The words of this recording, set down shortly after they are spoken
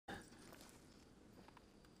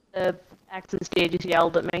The Axis deer just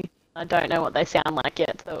yelled at me. I don't know what they sound like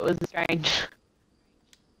yet, so it was strange.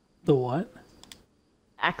 The what?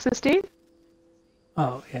 Axis deer?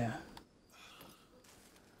 Oh, yeah.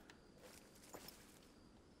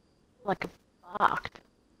 Like a barked.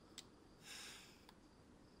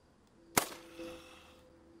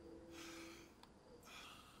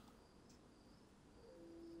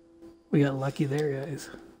 We got lucky there, guys.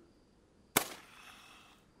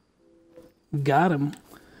 Got him.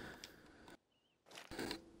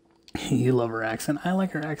 You love her accent. I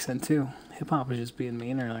like her accent too. Hip hop was just being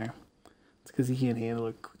mean earlier. It's because he can't handle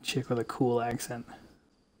a chick with a cool accent.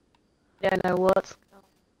 Yeah, no, what?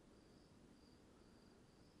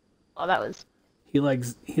 Oh, that was... He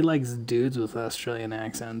likes dudes with Australian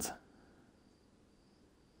accents.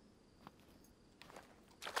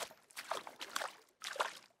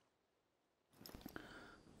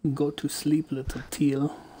 Go to sleep, little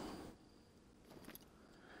Teal.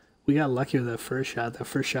 We got lucky with that first shot. That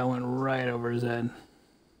first shot went right over his head.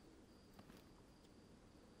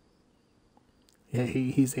 Yeah,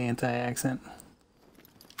 he's anti-accent.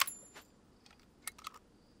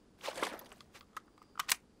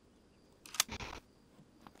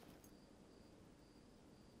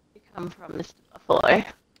 You come from Mr. Buffalo.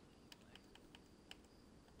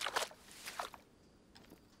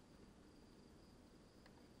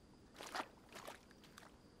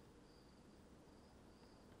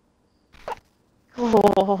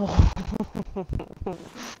 Oh.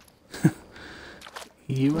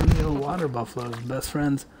 You and the old water buffaloes, best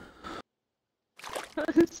friends.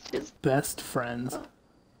 It's just... Best friends.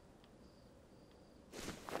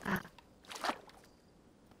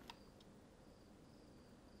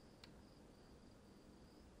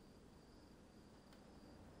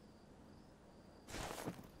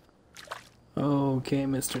 Okay,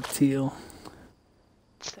 Mr. Teal.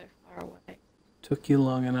 so far away. Took you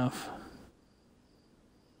long enough.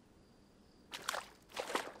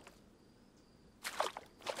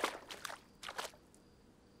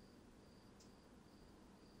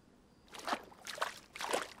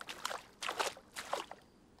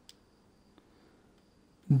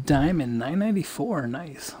 Diamond 994,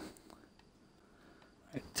 nice.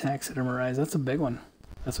 Alright, taxidermize, that's a big one.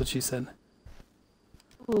 That's what she said.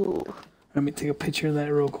 Ooh. Let me take a picture of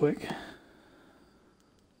that real quick.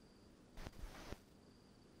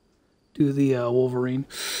 Do the Wolverine.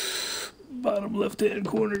 Bottom left hand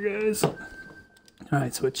corner, guys.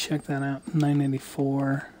 Alright, so check that out.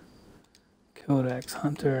 994. Codex,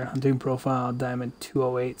 Hunter, hunting profile, diamond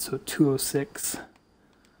 208, so 206.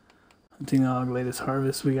 Hunting log, latest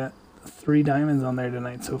harvest. We got 3 diamonds on there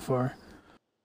tonight so far.